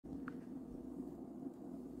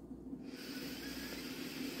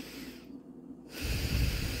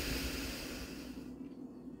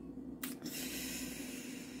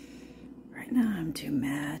I'm too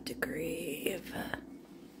mad to grieve.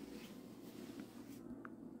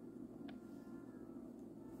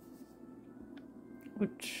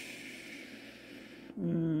 Which...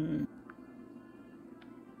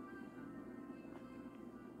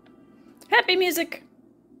 Happy music!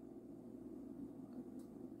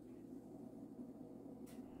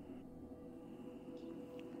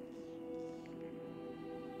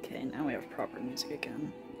 Okay, now we have proper music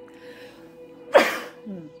again.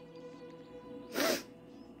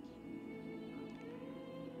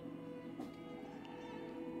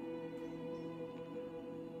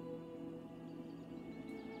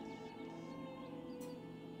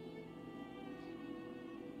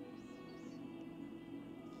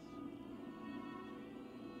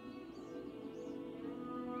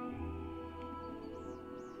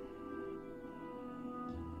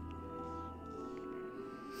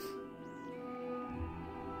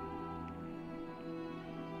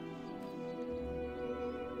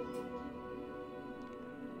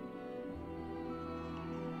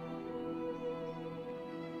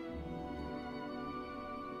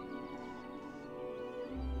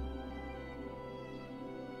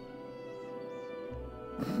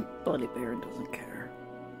 Bloody Baron doesn't care.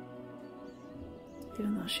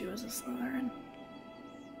 Even though she was a Slytherin.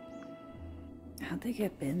 How'd they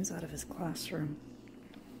get Bins out of his classroom?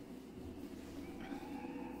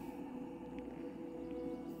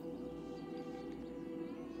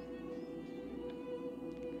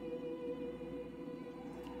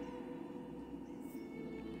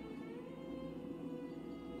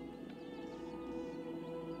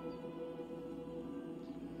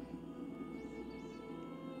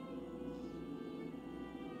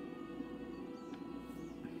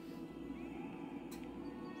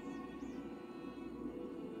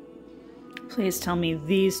 Please tell me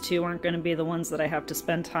these two aren't going to be the ones that I have to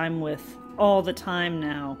spend time with all the time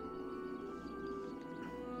now.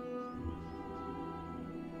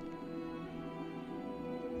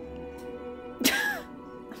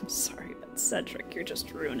 I'm sorry, but Cedric, you're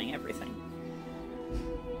just ruining everything.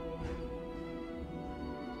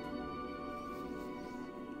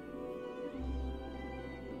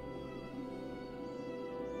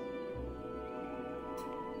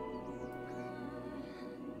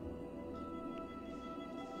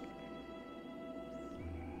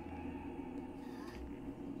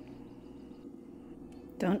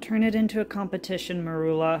 Don't turn it into a competition,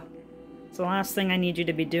 Marula. The last thing I need you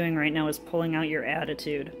to be doing right now is pulling out your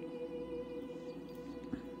attitude.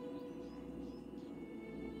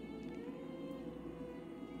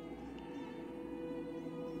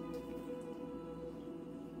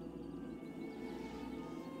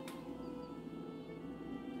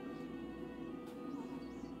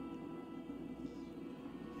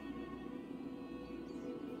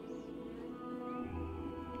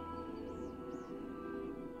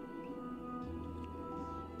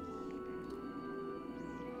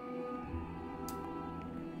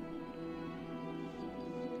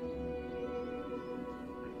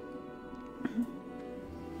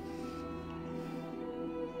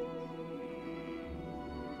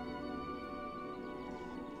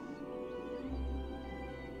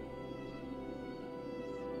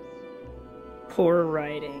 Poor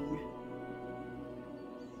writing.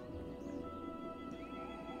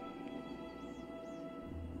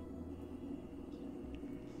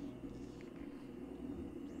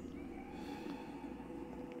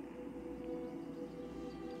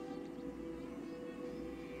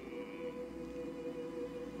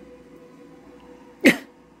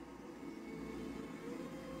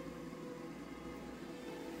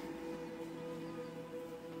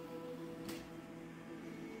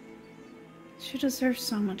 She deserves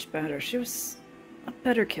so much better. She was a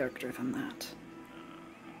better character than that.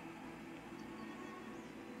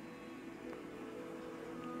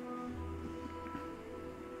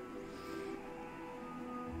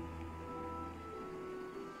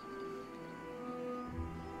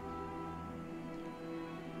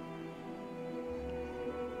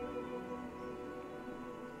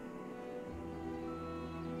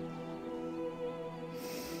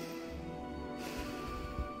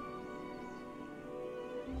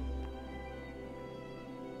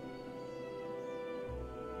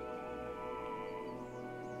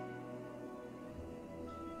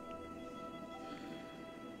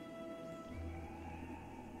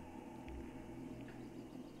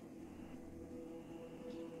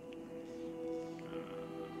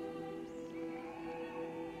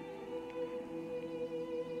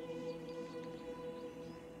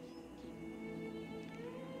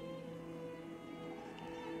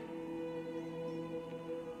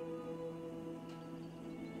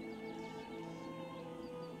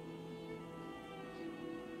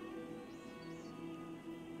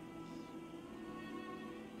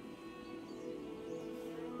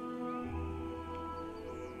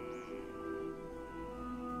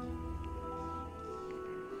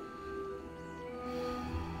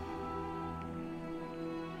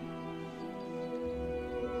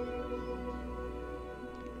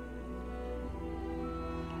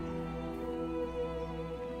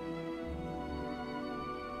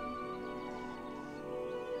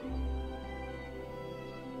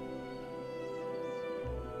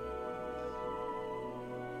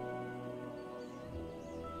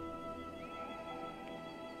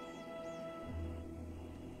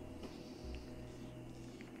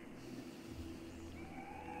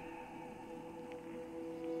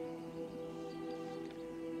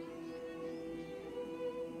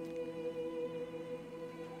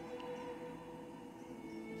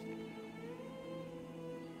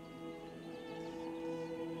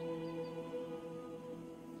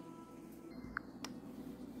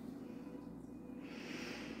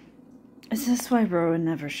 Is this why Rowan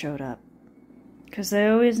never showed up? Because they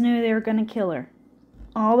always knew they were going to kill her.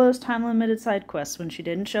 All those time-limited side quests when she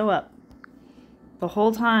didn't show up. The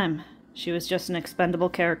whole time, she was just an expendable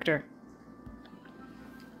character.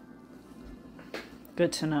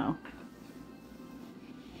 Good to know.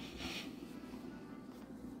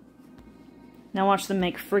 Now watch them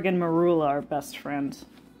make friggin' Marula our best friend.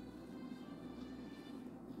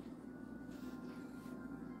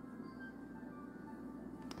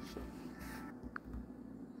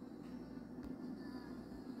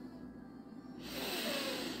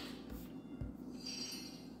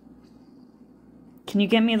 Can you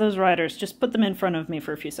get me those riders? Just put them in front of me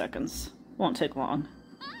for a few seconds. Won't take long.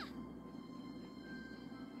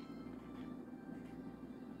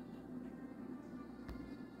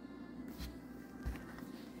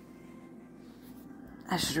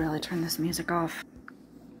 I should really turn this music off.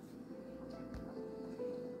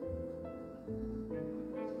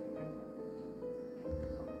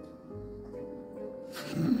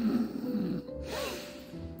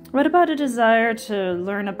 What about a desire to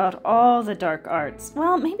learn about all the dark arts?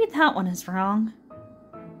 Well, maybe that one is wrong.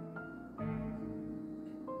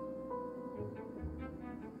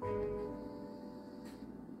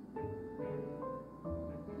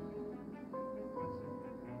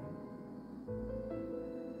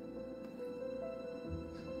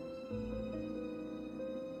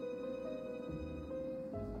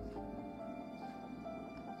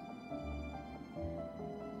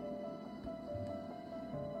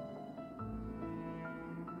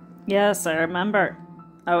 Yes, I remember.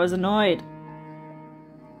 I was annoyed.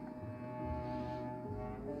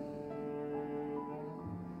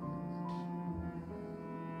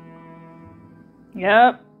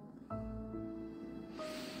 Yep.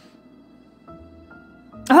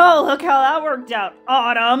 Oh, look how that worked out,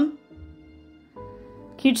 Autumn!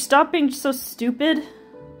 Can you stop being so stupid?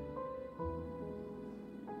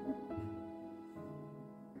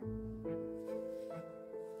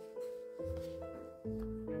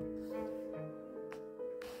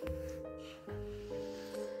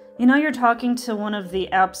 You know, you're talking to one of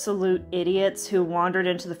the absolute idiots who wandered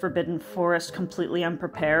into the Forbidden Forest completely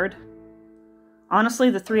unprepared.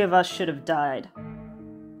 Honestly, the three of us should have died.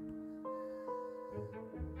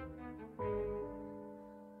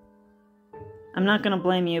 I'm not gonna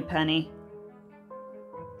blame you, Penny.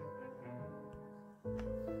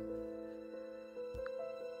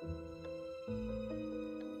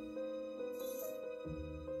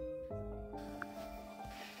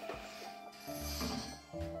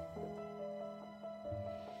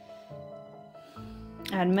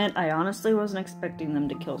 I admit, I honestly wasn't expecting them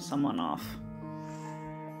to kill someone off.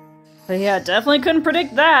 But yeah, definitely couldn't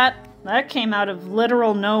predict that. That came out of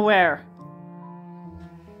literal nowhere.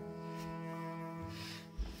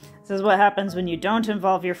 This is what happens when you don't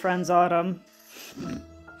involve your friends, Autumn.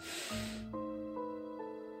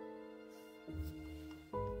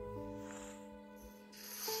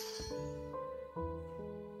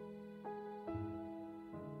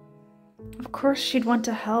 Of course she'd want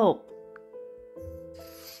to help.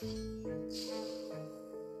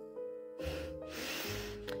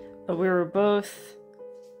 But we were both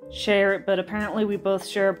but apparently we both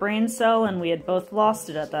share a brain cell and we had both lost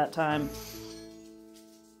it at that time.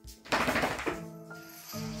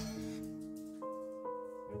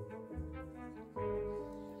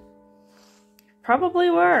 Probably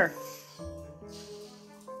were.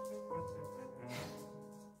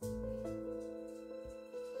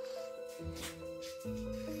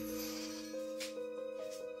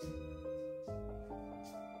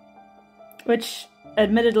 Which,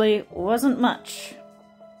 admittedly, wasn't much.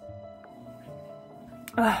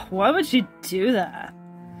 Ugh, why would she do that?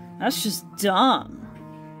 That's just dumb.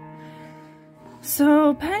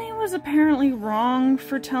 So, Penny was apparently wrong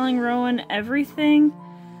for telling Rowan everything,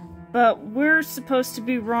 but we're supposed to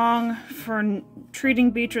be wrong for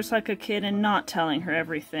treating Beatrice like a kid and not telling her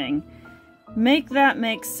everything. Make that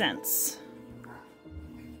make sense.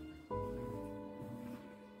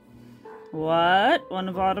 What? One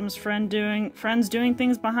of Autumn's friends doing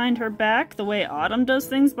things behind her back the way Autumn does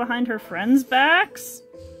things behind her friends' backs?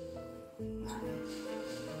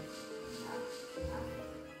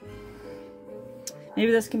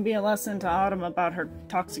 Maybe this can be a lesson to Autumn about her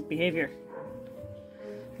toxic behavior.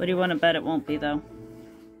 What do you want to bet it won't be, though?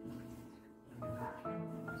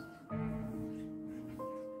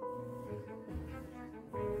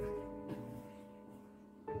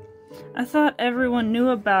 I thought everyone knew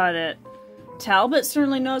about it. Talbot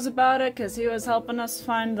certainly knows about it because he was helping us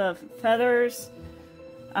find the feathers.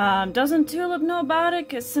 Doesn't Tulip know about it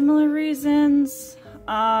because similar reasons?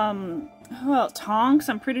 Who else? Tonks,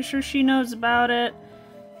 I'm pretty sure she knows about it.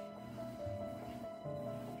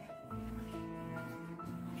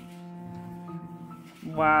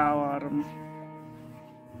 Wow, Autumn.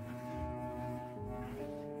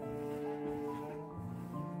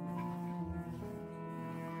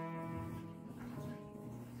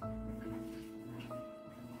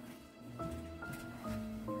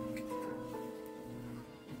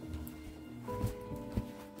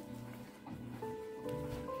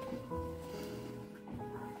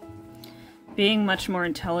 Being much more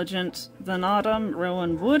intelligent than Autumn,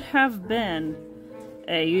 Rowan would have been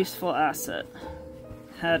a useful asset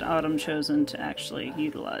had Autumn chosen to actually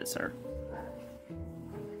utilize her.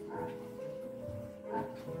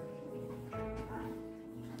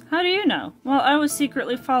 How do you know? Well, I was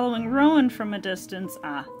secretly following Rowan from a distance.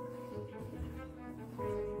 Ah.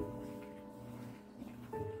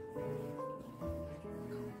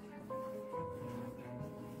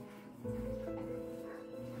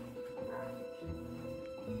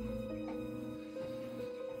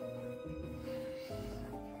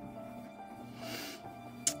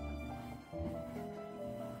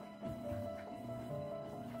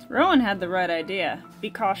 Rowan had the right idea. Be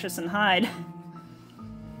cautious and hide.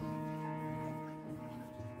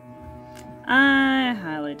 I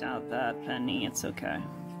highly doubt that, Penny. It's okay.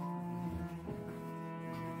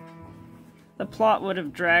 The plot would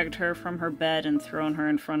have dragged her from her bed and thrown her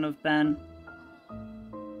in front of Ben.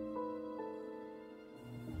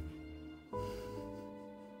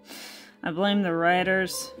 I blame the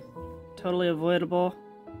writers. Totally avoidable.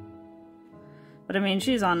 But I mean,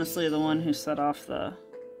 she's honestly the one who set off the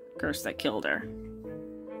curse that killed her.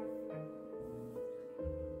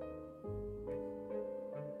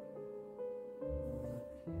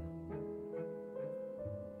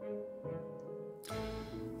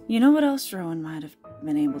 You know what else Rowan might have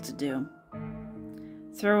been able to do?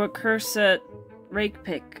 Throw a curse at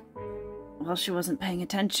Rakepick while she wasn't paying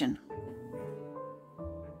attention.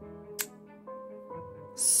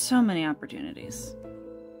 So many opportunities.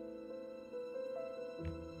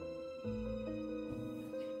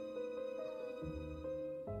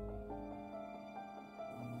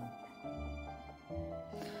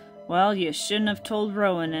 Well, you shouldn't have told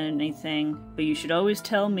Rowan anything, but you should always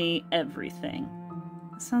tell me everything.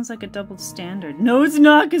 That sounds like a double standard. No, it's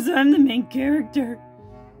not, because I'm the main character.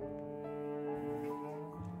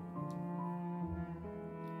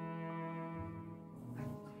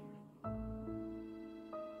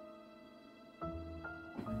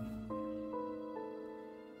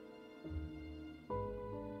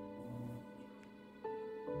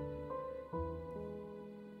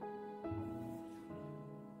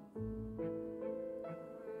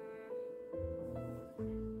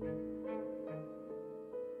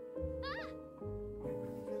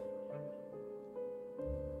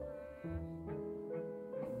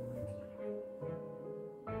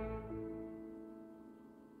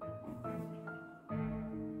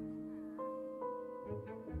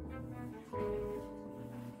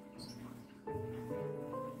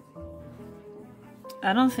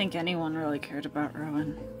 I don't think anyone really cared about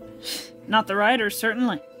Rowan. Not the writers,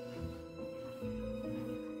 certainly.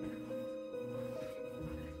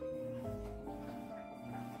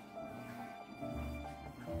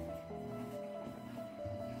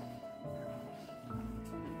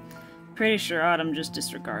 Pretty sure Autumn just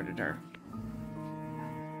disregarded her.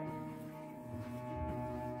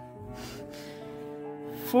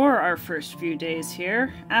 For our first few days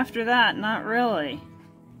here. After that, not really.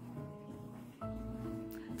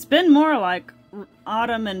 It's been more like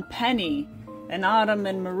Autumn and Penny, and Autumn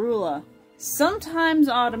and Marula. Sometimes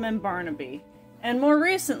Autumn and Barnaby, and more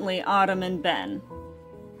recently Autumn and Ben.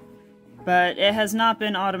 But it has not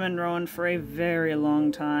been Autumn and Rowan for a very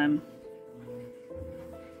long time.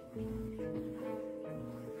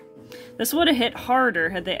 This would have hit harder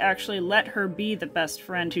had they actually let her be the best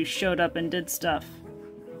friend who showed up and did stuff.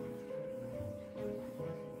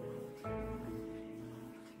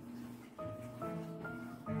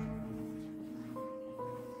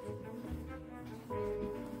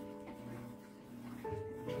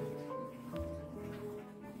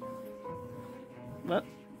 What?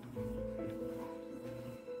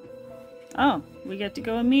 Oh, we get to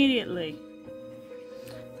go immediately.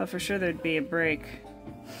 Thought for sure there'd be a break.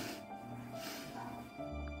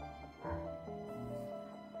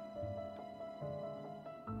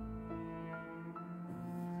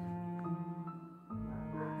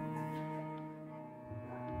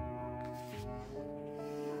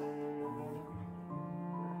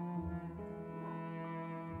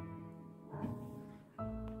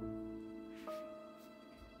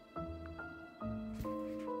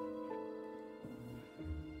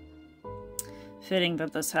 Fitting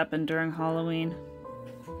that this happened during Halloween.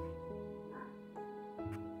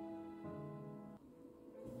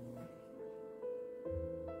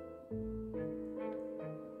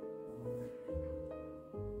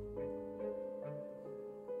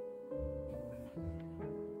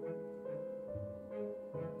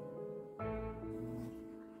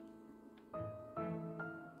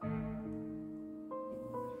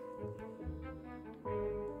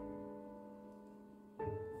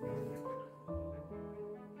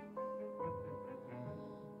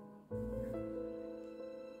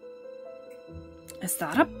 Is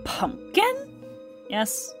that a pumpkin?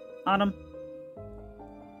 Yes, Autumn.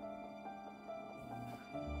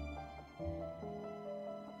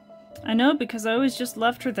 I know, because I always just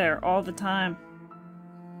left her there all the time.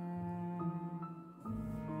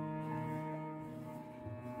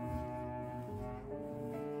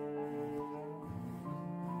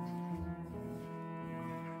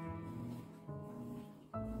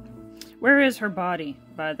 Where is her body,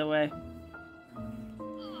 by the way?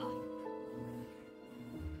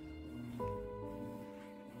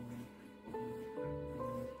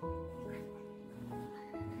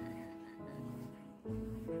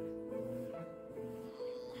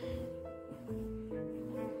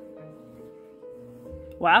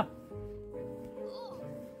 Wow.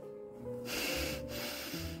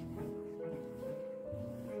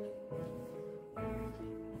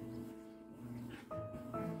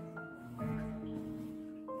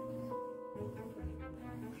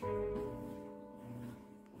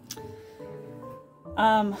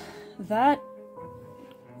 That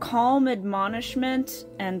calm admonishment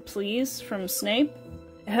and pleas from Snape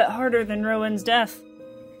hit harder than Rowan's death.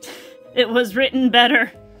 It was written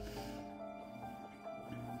better.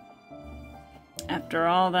 After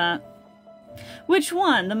all that. Which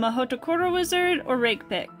one? The Mahotakoro Wizard or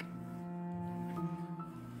Rakepick?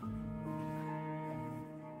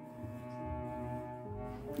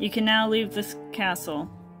 You can now leave this castle.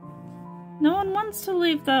 No one wants to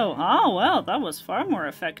leave, though. Oh, well, that was far more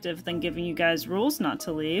effective than giving you guys rules not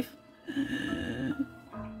to leave.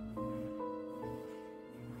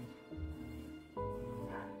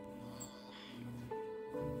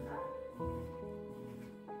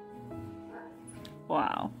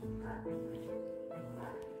 Wow.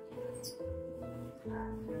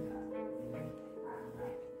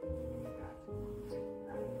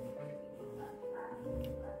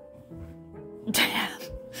 Damn.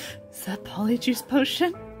 Is that Polyjuice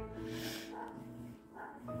potion?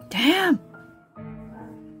 Damn!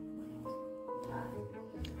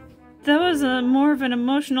 That was more of an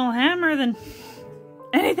emotional hammer than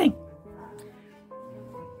anything.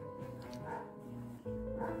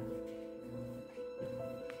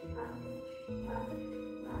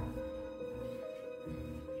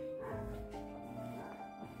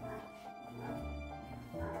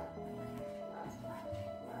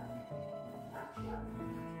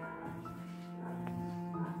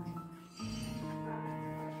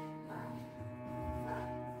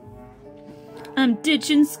 I'm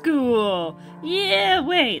ditching school. Yeah,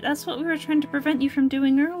 wait, that's what we were trying to prevent you from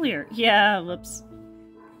doing earlier. Yeah, whoops.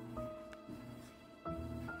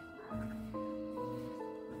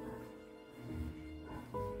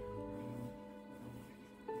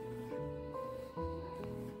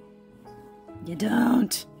 You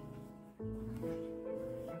don't.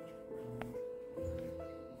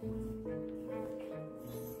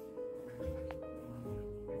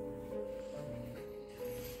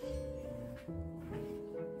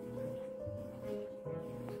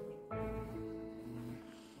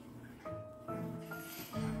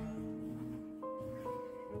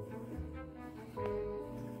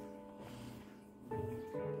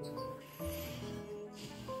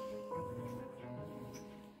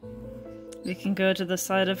 We can go to the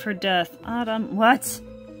site of her death. Autumn, what?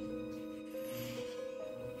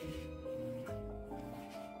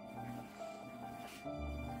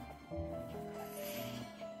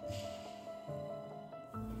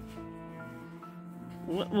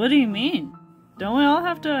 What do you mean? Don't we all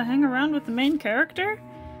have to hang around with the main character?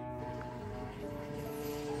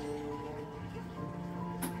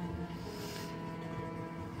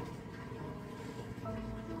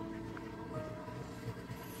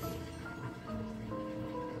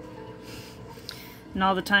 And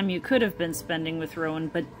all the time you could have been spending with Rowan,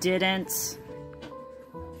 but didn't.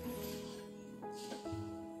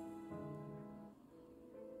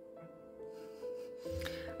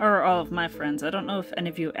 Or all of my friends. I don't know if any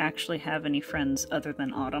of you actually have any friends other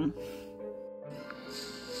than Autumn.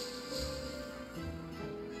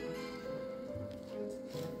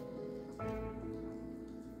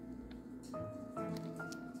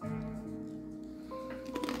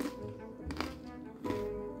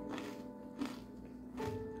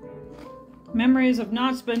 Memories of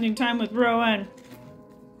not spending time with Rowan.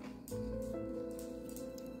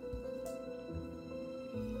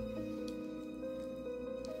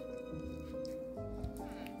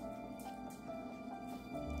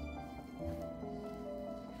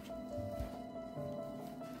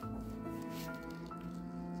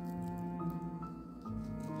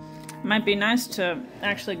 Might be nice to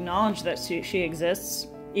actually acknowledge that she exists,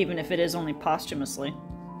 even if it is only posthumously.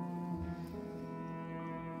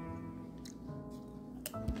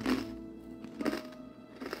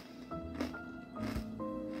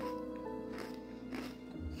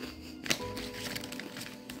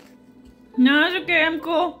 No, it's okay, I'm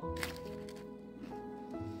cool.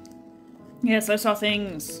 Yes, I saw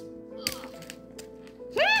things.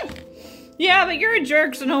 Yeah, but you're a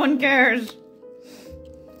jerk, so no one cares.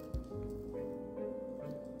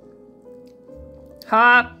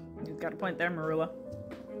 Ha! You've got a point there, Marula.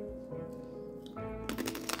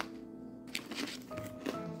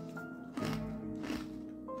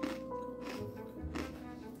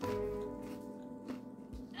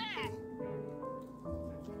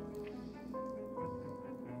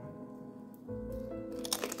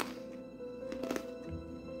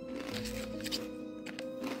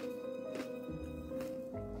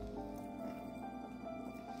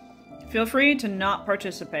 Feel free to not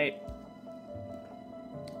participate.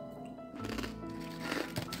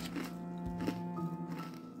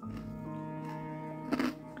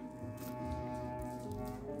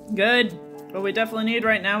 Good. What we definitely need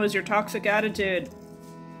right now is your toxic attitude.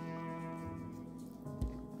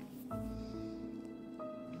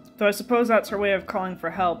 Though I suppose that's her way of calling for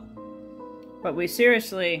help. But we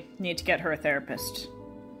seriously need to get her a therapist.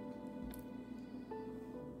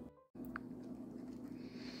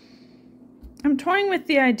 I'm toying with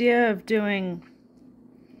the idea of doing,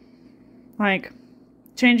 like,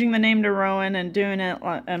 changing the name to Rowan and doing it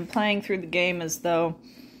and playing through the game as though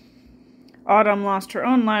Autumn lost her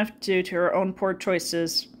own life due to her own poor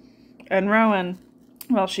choices, and Rowan,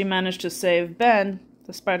 well, she managed to save Ben,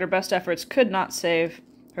 despite her best efforts, could not save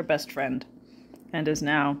her best friend, and is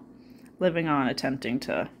now living on attempting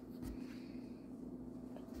to...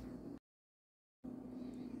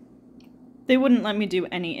 They wouldn't let me do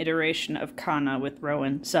any iteration of Kana with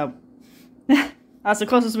Rowan, so that's the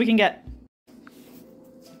closest we can get.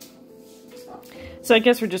 So I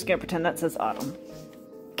guess we're just gonna pretend that says Autumn.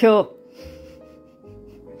 Cool.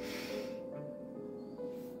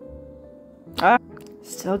 Ah,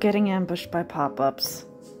 still getting ambushed by pop-ups.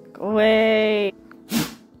 Go away!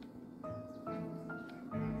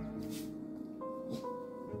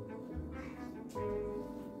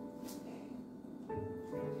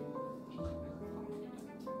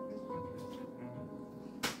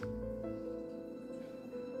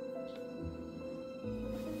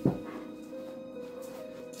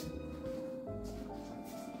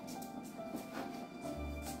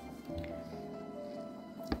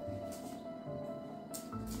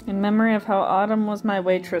 In memory of how Autumn was my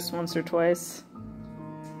waitress once or twice.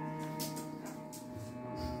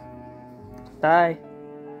 Bye.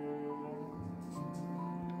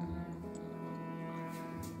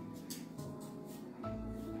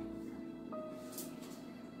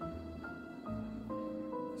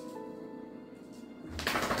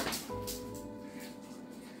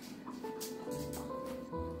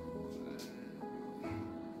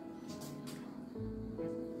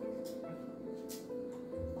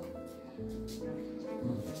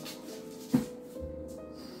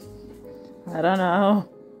 I don't know.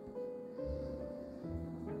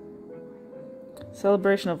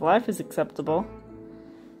 Celebration of life is acceptable.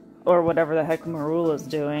 Or whatever the heck Marula's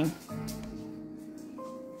doing.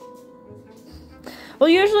 Well,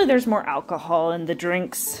 usually there's more alcohol in the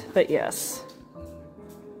drinks, but yes.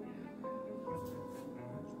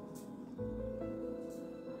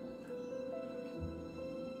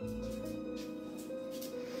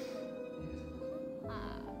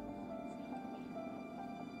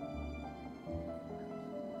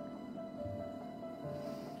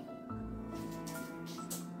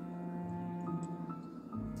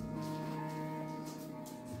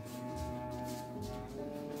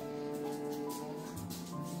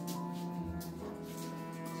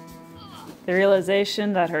 The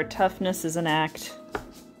realization that her toughness is an act.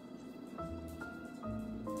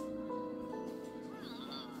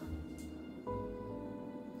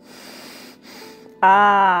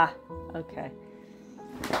 Ah, okay.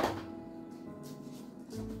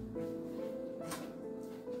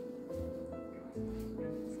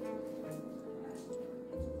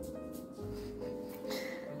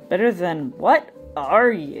 Better than what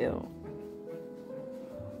are you?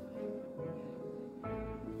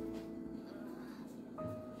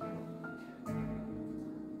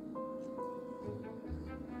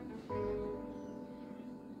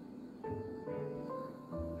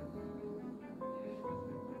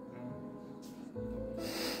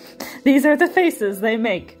 These are the faces they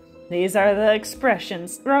make. These are the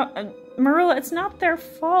expressions. Marilla, it's not their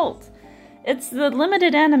fault. It's the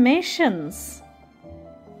limited animations.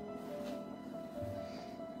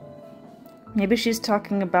 Maybe she's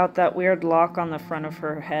talking about that weird lock on the front of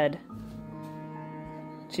her head.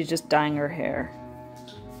 She's just dyeing her hair.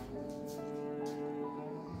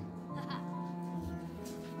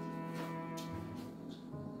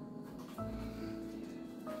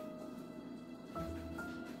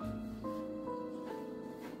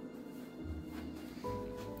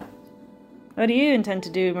 What do you intend to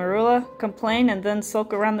do, Marula? Complain and then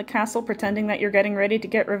sulk around the castle pretending that you're getting ready to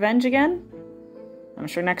get revenge again? I'm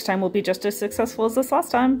sure next time will be just as successful as this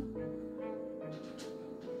last time.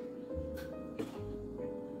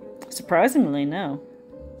 Surprisingly, no.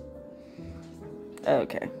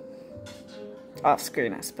 Okay. Off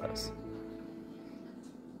screen, I suppose.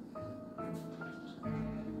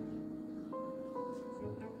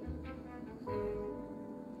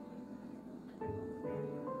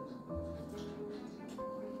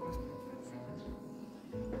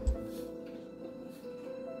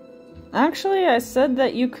 Actually, I said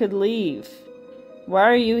that you could leave. Why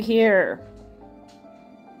are you here?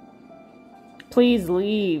 Please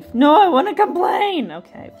leave. No, I want to complain!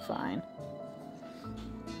 Okay, fine.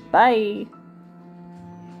 Bye.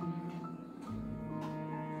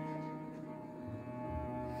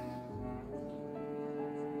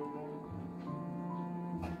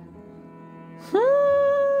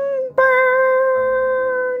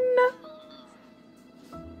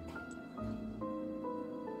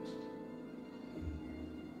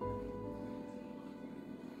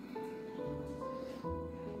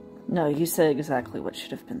 No, you said exactly what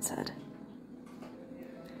should have been said.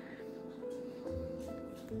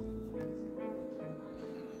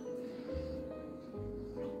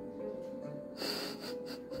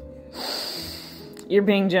 You're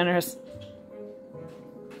being generous.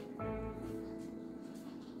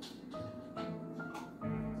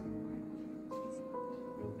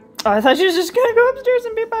 Oh, I thought she was just gonna go upstairs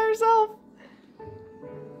and be by herself.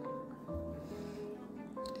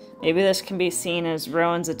 Maybe this can be seen as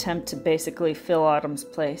Rowan's attempt to basically fill Autumn's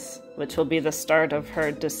place, which will be the start of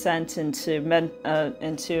her descent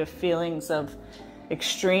into feelings of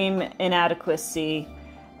extreme inadequacy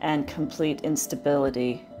and complete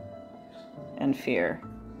instability and fear.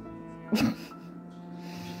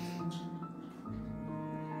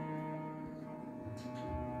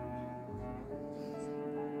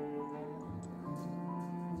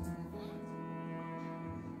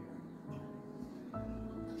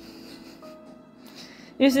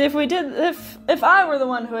 You see, if I were the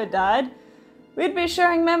one who had died, we'd be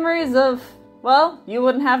sharing memories of, well, you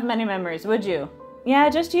wouldn't have many memories, would you? Yeah,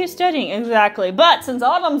 just you studying, exactly. But since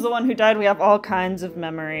Autumn's the one who died, we have all kinds of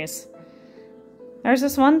memories. There's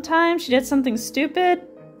this one time she did something stupid.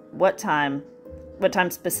 What time? What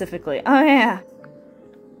time specifically? Oh, yeah.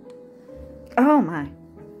 Oh, my.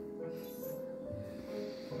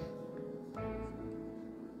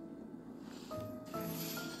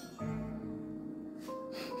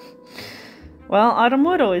 Well, Autumn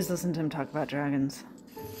would always listen to him talk about dragons.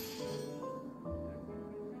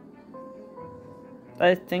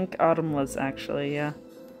 I think Autumn was actually, yeah.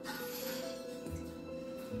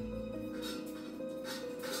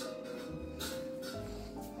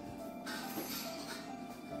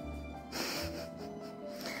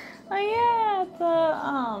 Oh yeah,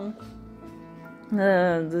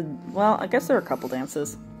 well, I guess there were a couple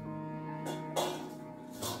dances.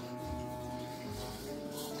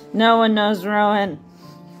 No one knows Rowan.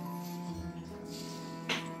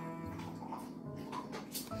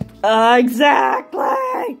 Exactly!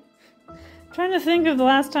 I'm trying to think of the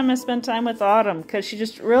last time I spent time with Autumn, because she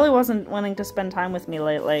just really wasn't wanting to spend time with me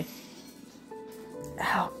lately.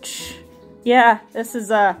 Ouch. Yeah, this is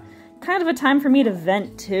kind of a time for me to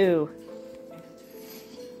vent too.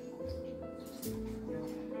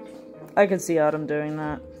 I could see Autumn doing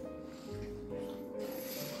that.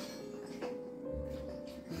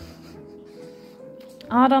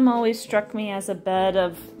 Autumn always struck me as a bed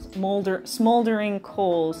of smoldering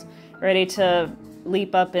coals, ready to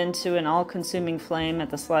leap up into an all-consuming flame at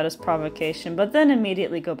the slightest provocation, but then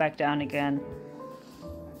immediately go back down again.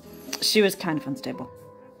 She was kind of unstable.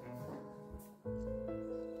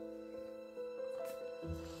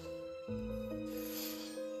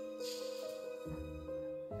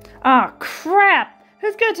 Ah, crap!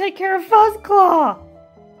 Who's gonna take care of Fuzzclaw?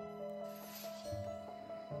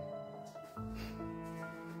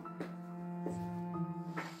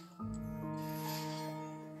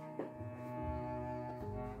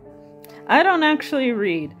 I don't actually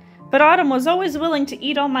read, but Autumn was always willing to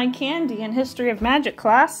eat all my candy in History of Magic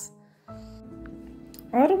class.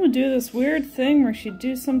 Autumn would do this weird thing where she'd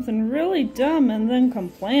do something really dumb and then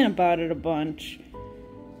complain about it a bunch.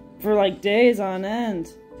 For like days on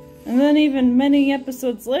end. And then even many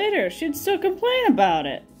episodes later, she'd still complain about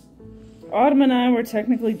it. Autumn and I were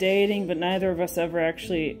technically dating, but neither of us ever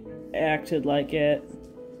actually acted like it.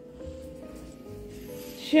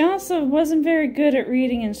 She also wasn't very good at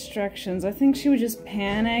reading instructions. I think she would just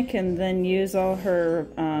panic and then use all her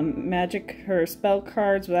her spell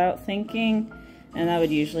cards without thinking, and that would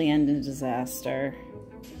usually end in disaster.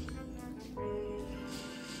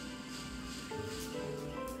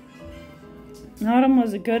 Autumn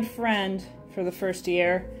was a good friend for the first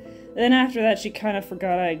year. Then after that, she kind of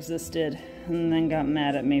forgot I existed, and then got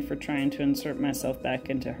mad at me for trying to insert myself back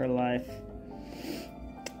into her life.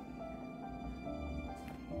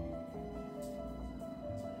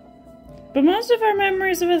 But most of our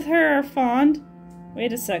memories with her are fond.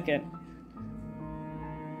 Wait a second.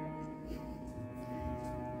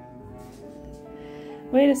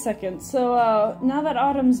 Wait a second. So, now that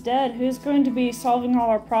Autumn's dead, who's going to be solving all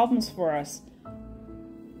our problems for us?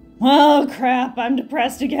 Oh, crap. I'm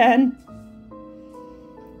depressed again.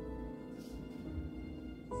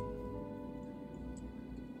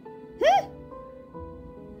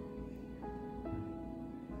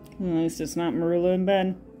 At least it's not Marula and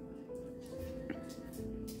Ben.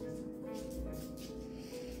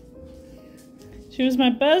 She was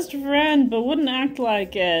my best friend, but wouldn't act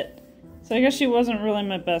like it. So I guess she wasn't really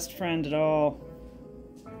my best friend at all.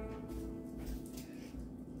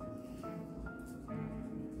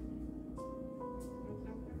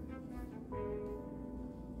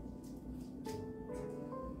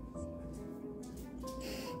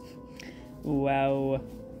 Wow.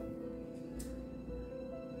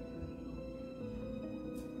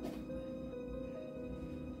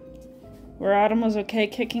 Where Autumn was okay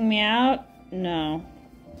kicking me out? No.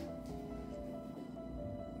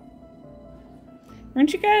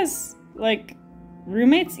 Weren't you guys, like,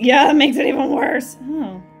 roommates? Yeah, that makes it even worse.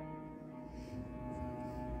 Oh.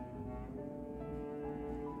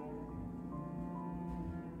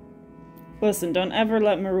 Listen, don't ever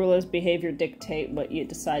let Marula's behavior dictate what you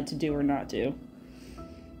decide to do or not do.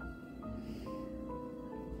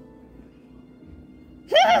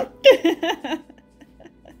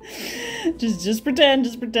 Just pretend,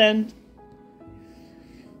 just pretend.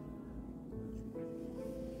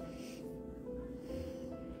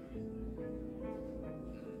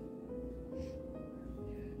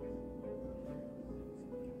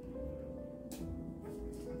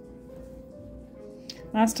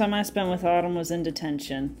 Last time I spent with Autumn was in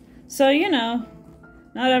detention. So, you know,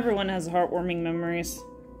 not everyone has heartwarming memories.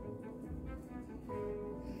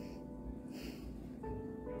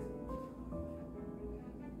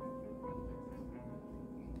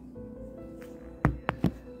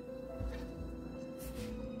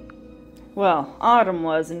 Well, Autumn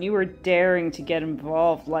was, and you were daring to get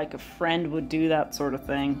involved like a friend would do that sort of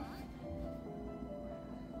thing.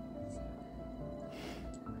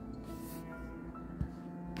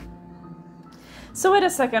 So wait a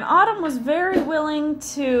second, Autumn was very willing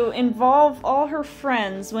to involve all her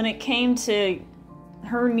friends when it came to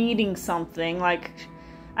her needing something, like,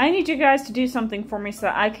 I need you guys to do something for me so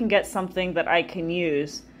that I can get something that I can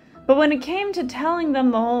use. But when it came to telling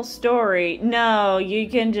them the whole story, no, you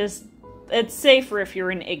can just, it's safer if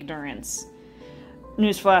you're in ignorance.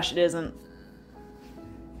 Newsflash, it isn't.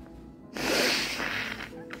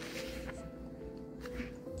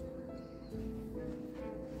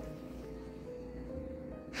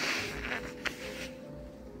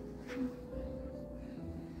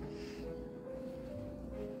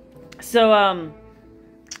 So,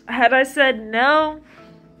 had I said no,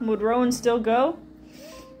 would Rowan still go?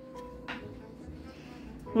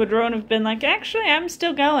 Would Rowan have been like, actually, I'm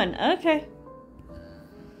still going. Okay.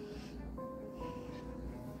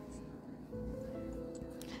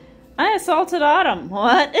 I assaulted Autumn.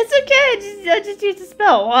 What? It's okay. I just used a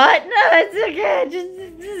spell. What? No, it's okay.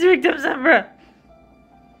 Just victim Umbra.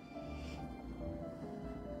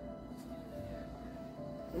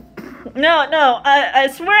 No, I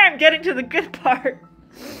swear I'm getting to the good part.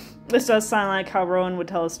 This does sound like how Rowan would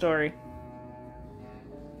tell a story.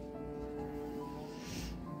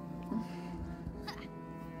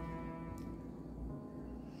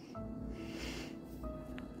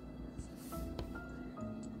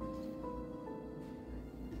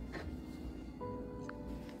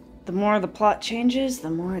 The more the plot changes, the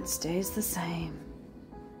more it stays the same.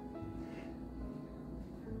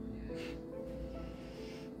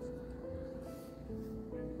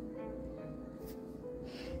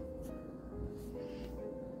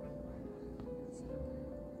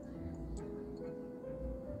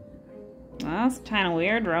 Well, that's kind of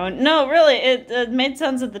weird, Rowan. No, really, it made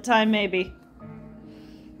sense at the time, maybe.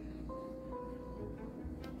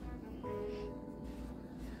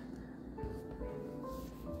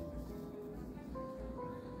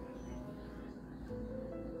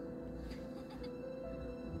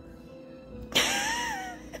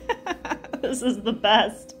 This is the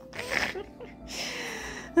best.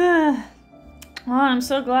 Well, I'm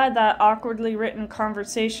so glad that awkwardly written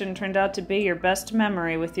conversation turned out to be your best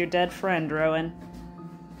memory with your dead friend, Rowan.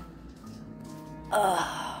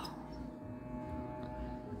 Ugh.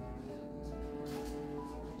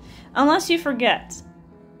 Unless you forget.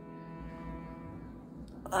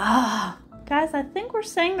 Ugh. Guys, I think we're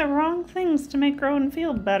saying the wrong things to make Rowan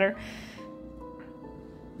feel better.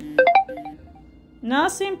 No, it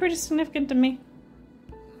seemed pretty significant to me.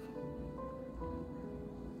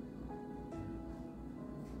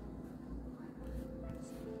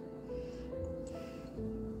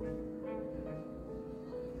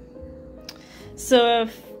 So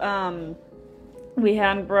if we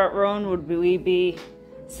hadn't brought Rowan, would we be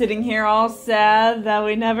sitting here all sad that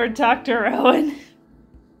we never talked to Rowan?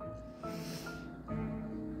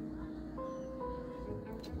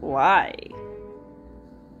 Why?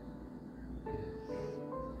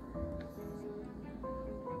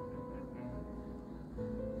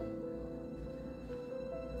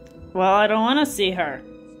 Well, I don't want to see her.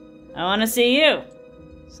 I want to see you.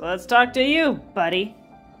 So let's talk to you, buddy.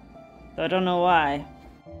 Though I don't know why.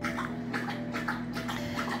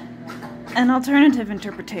 An alternative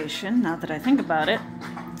interpretation, now that I think about it,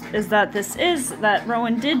 is that that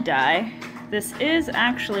Rowan did die. This is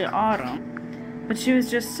actually Autumn. But she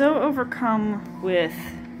was just so overcome with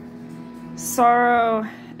sorrow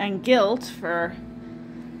and guilt for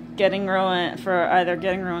either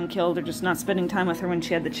getting Rowan killed or just not spending time with her when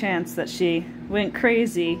she had the chance, that she went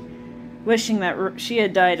crazy, wishing that she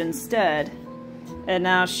had died instead. And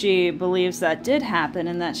now she believes that did happen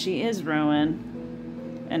and that she is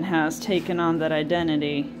Rowan and has taken on that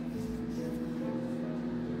identity.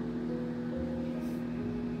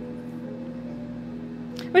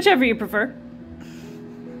 Whichever you prefer.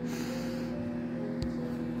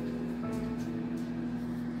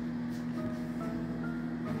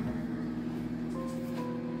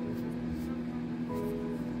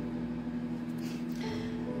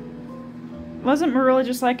 Wasn't Marilla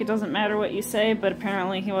just like, it doesn't matter what you say, but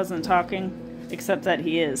apparently he wasn't talking, except that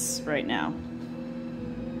he is right now.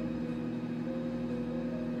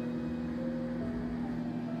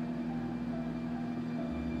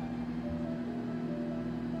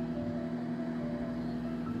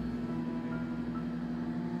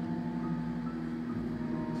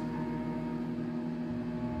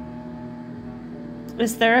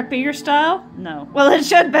 Is therapy your style? No. Well, it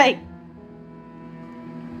should be!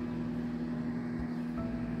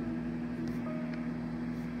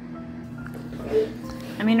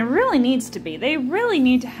 I mean, it really needs to be. They really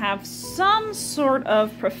need to have some sort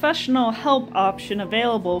of professional help option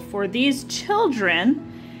available for these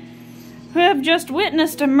children who have just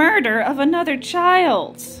witnessed a murder of another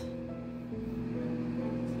child.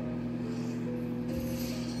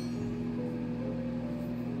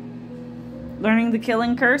 Learning the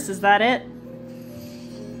killing curse, is that it?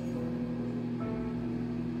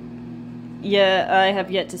 Yeah, I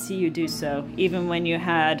have yet to see you do so, even when you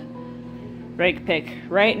had Rakepick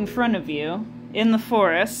right in front of you, in the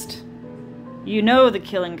forest. You know the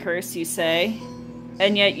killing curse, you say,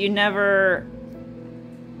 and yet you never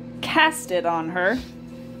cast it on her.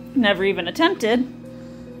 Never even attempted.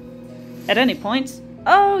 At any point.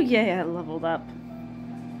 Oh yeah, I leveled up.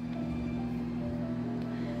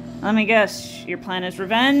 Let me guess, your plan is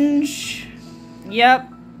revenge?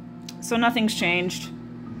 Yep. So nothing's changed.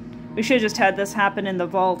 We should have just had this happen in the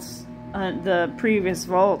vault. The previous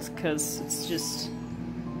vault, because it's just...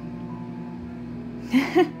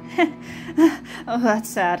 Oh, that's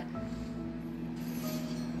sad.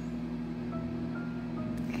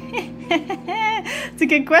 It's a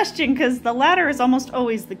good question, because the latter is almost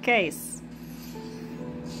always the case.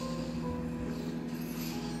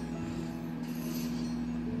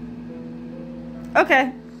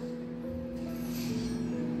 Okay.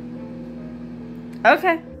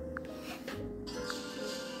 Okay.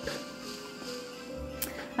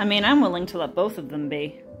 I mean, I'm willing to let both of them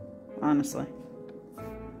be, honestly.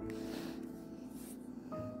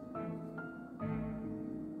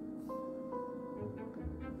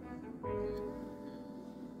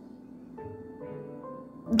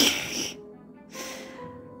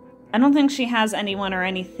 I don't think she has anyone or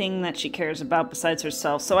anything that she cares about besides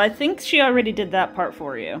herself, so I think she already did that part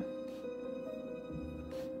for you.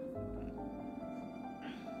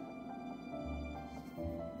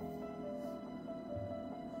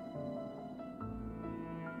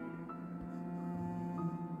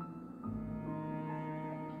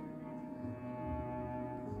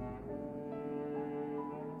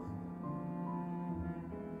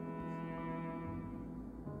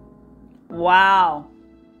 Wow.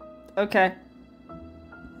 Okay.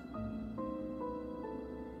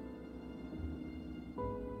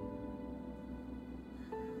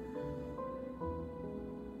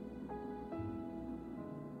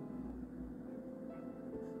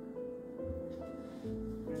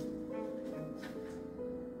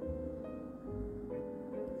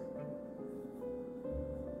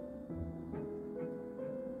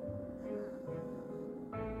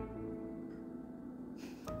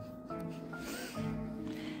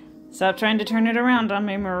 Stop trying to turn it around on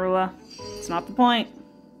me, Marula. It's not the point.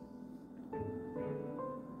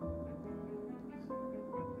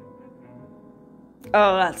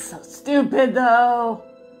 Oh, that's so stupid, though.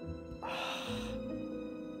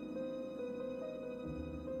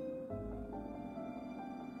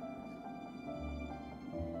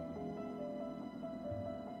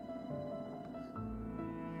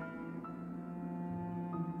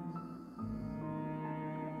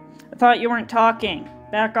 I thought you weren't talking.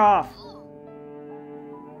 Back off.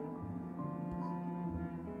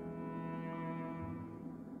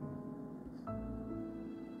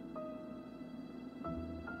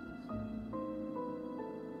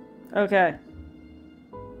 Okay.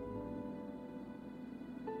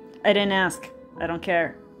 I didn't ask. I don't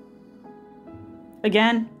care.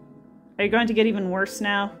 Again? Are you going to get even worse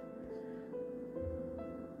now?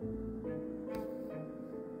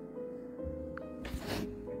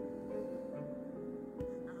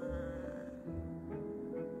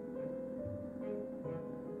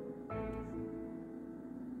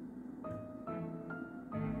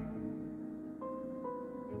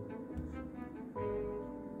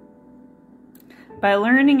 By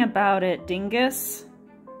learning about it, Dingus.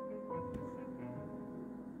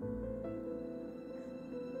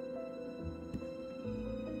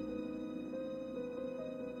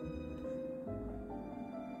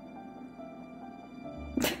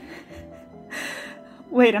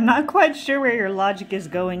 Wait, I'm not quite sure where your logic is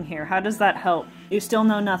going here. How does that help? You still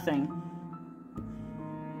know nothing.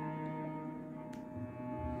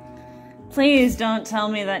 Please don't tell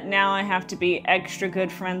me that now I have to be extra good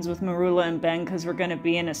friends with Marula and Ben because we're going to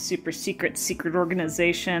be in a super secret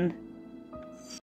organization.